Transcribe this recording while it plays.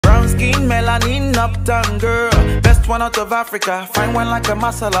skin, melanin, uptown girl. Best one out of Africa, fine one like a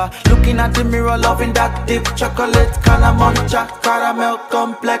masala. Looking at the mirror, loving that deep chocolate, calamancha, caramel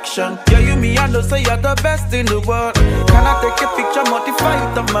complexion. Yeah, you me, I know say you're the best in the world. Can I take a picture, modify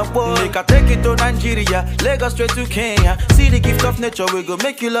it on my wall? Make I take it to Nigeria, Lagos straight to Kenya. See the gift of nature, we go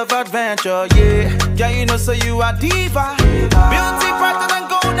make you love adventure, yeah. Yeah, you know, so you are diva. Beauty brighter than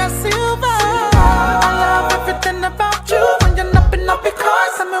gold and silver. I love everything about you. When you're napping up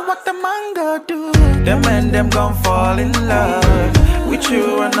because I mean what the manga do. Them and them gon' fall in love with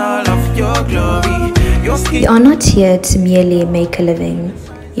you and all of your glory. Your skin. You are not here to merely make a living.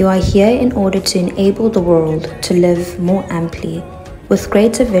 You are here in order to enable the world to live more amply, with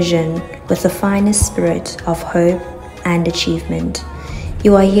greater vision, with the finest spirit of hope and achievement.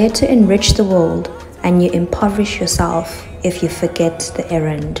 You are here to enrich the world, and you impoverish yourself if you forget the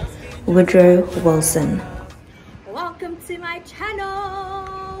errand. Woodrow Wilson. Welcome to my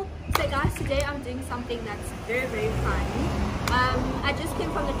channel. So guys, today I'm doing something that's very fun. I just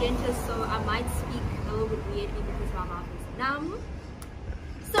came from the dentist, so I might speak a little bit weirdly because my mouth is numb.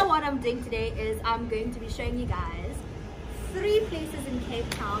 So what I'm doing today is I'm going to be showing you guys 3 places in Cape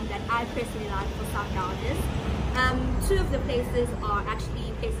Town that I personally like for Sundowners. 2 of the places are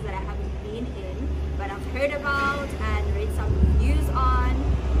actually places that I haven't been in, but I've heard about and read some reviews on.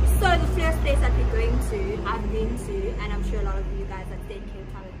 So the first place that we're going to, I've been to, and I'm sure a lot of you guys that stay in Cape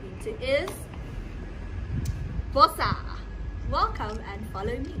Town have been to, is Bossa. Welcome and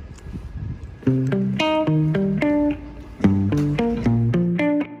follow me.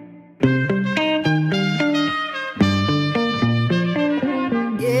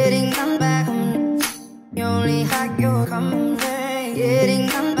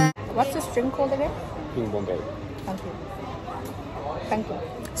 What's this drink called again? Pink Bombay. Thank you. Thank you.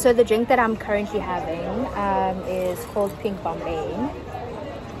 So the drink that I'm currently having is called Pink Bombay.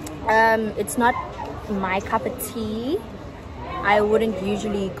 It's not my cup of tea. I wouldn't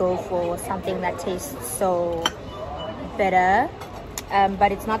usually go for something that tastes so bitter,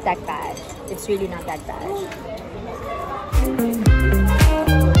 but it's not that bad. It's really not that bad.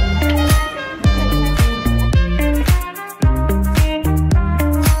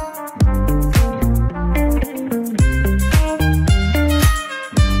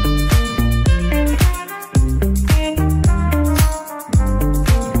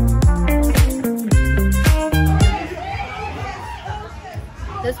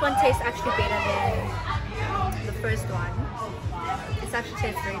 This one tastes actually better than the first one. This actually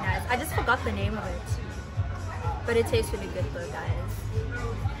tastes very nice. I just forgot the name of it, but it tastes really good though, guys.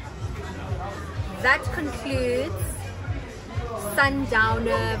 That concludes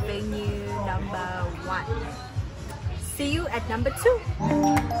Sundowner venue number 1. See you at number 2.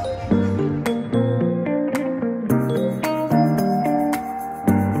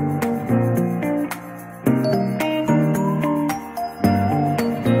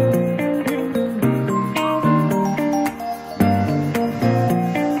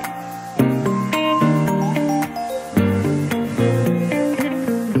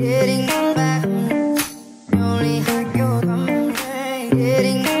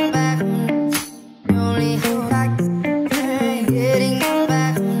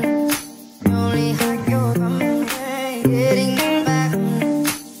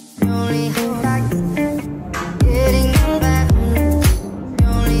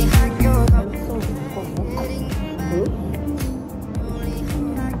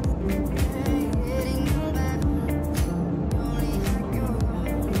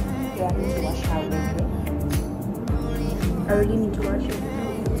 I really need to wash it.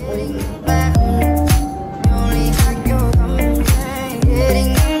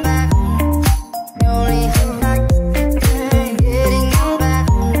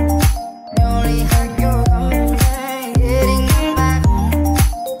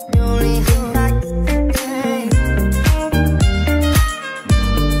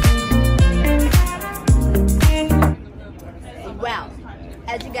 Well,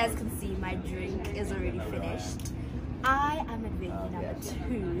 as you guys can see, my drink is already finished. I am at venue number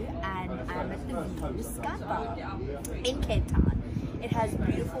 2 and I'm at the Vue Sky Bar in Cape Town. It has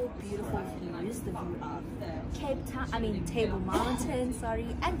beautiful views, the view of Cape Town, Table Mountain,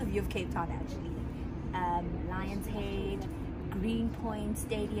 and the view of Cape Town actually. Lion's Head, Greenpoint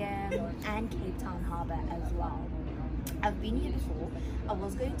Stadium and Cape Town Harbour as well. I've been here before. I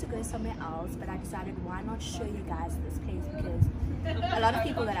was going to go somewhere else, but I decided why not show you guys this place, because a lot of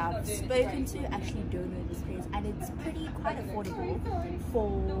people that I've spoken to actually don't know this place, and it's quite affordable for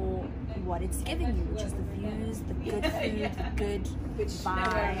what it's giving you, which is the views, the good food, the good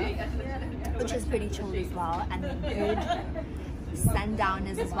vibe, which is pretty chill as well, and the good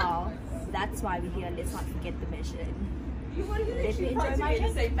Sundowners as well. That's why we're here. Let's not forget the mission. Let me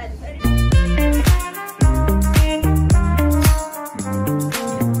enjoy my drink.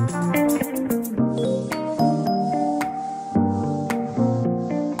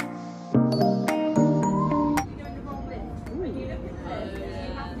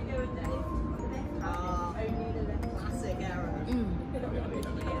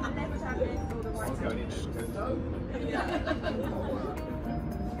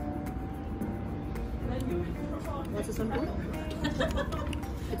 What's this one called?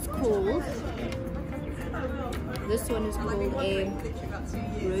 It's called, this one is called a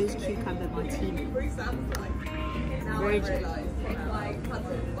rose cucumber martini. Virgin.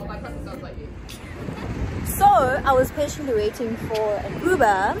 So I was patiently waiting for an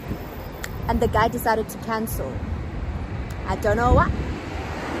Uber and the guy decided to cancel. I don't know why.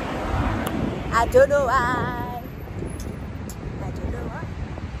 I don't know why. I don't know why.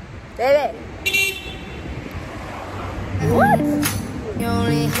 Baby. What?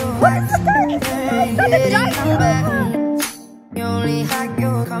 What is that? You only like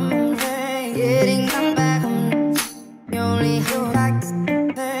your coming, getting come back. You only like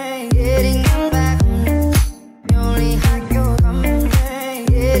getting come back. You only like your coming,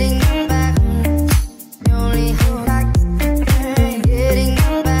 getting come back. You only like getting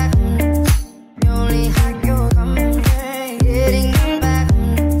come back. You only like your coming, getting come back.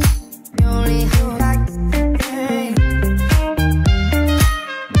 You only like.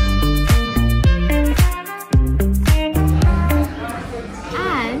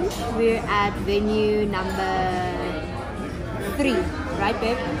 We're at venue number 3, right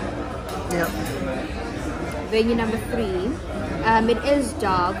babe? Yeah. Venue number 3. It is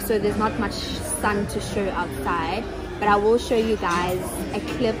dark, so there's not much sun to show outside, but I will show you guys a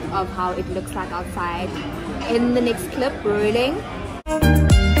clip of how it looks like outside in the next clip. Rolling.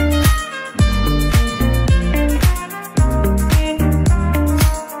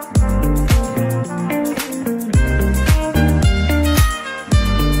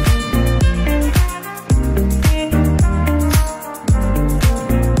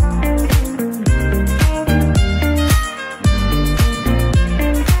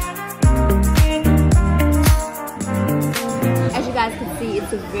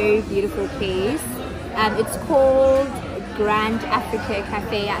 It's a very beautiful place. It's called Grand Africa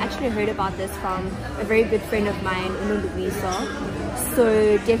Cafe. I actually heard about this from a very good friend of mine, Ndumndum.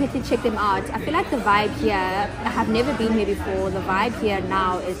 So definitely check them out. I feel like the vibe here, I have never been here before. The vibe here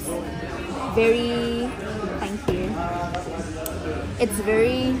now is very, thank you. It's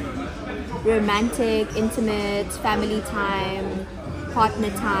very romantic, intimate, family time, partner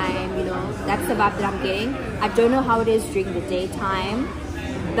time, you know. That's the vibe that I'm getting. I don't know how it is during the daytime,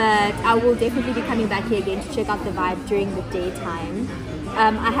 but I will definitely be coming back here again to check out the vibe during the daytime.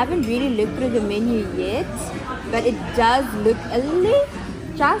 I haven't really looked through the menu yet, but it does look a little,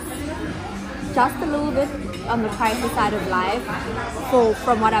 just a little bit on the pricey side of life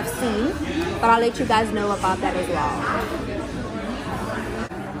from what I've seen, but I'll let you guys know about that as well.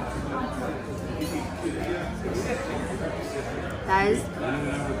 Guys,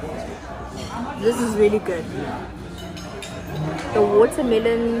 this is really good. The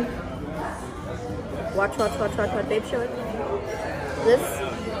watermelon, watch, babe, show it. This,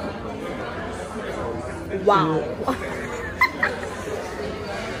 wow.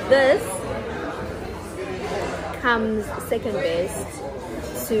 This comes second best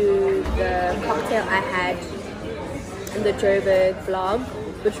to the cocktail I had in the Joburg vlog,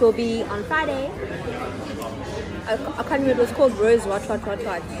 which will be on Friday. I can't remember, it was called Rose what at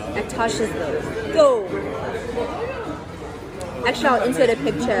Tasha's though. Go! Actually, I'll insert a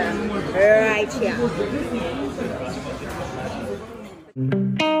picture right here.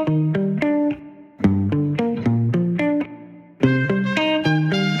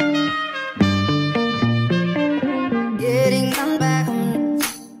 Getting come back,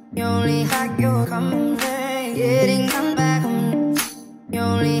 you only like your coming, getting come back, you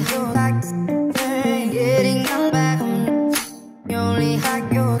only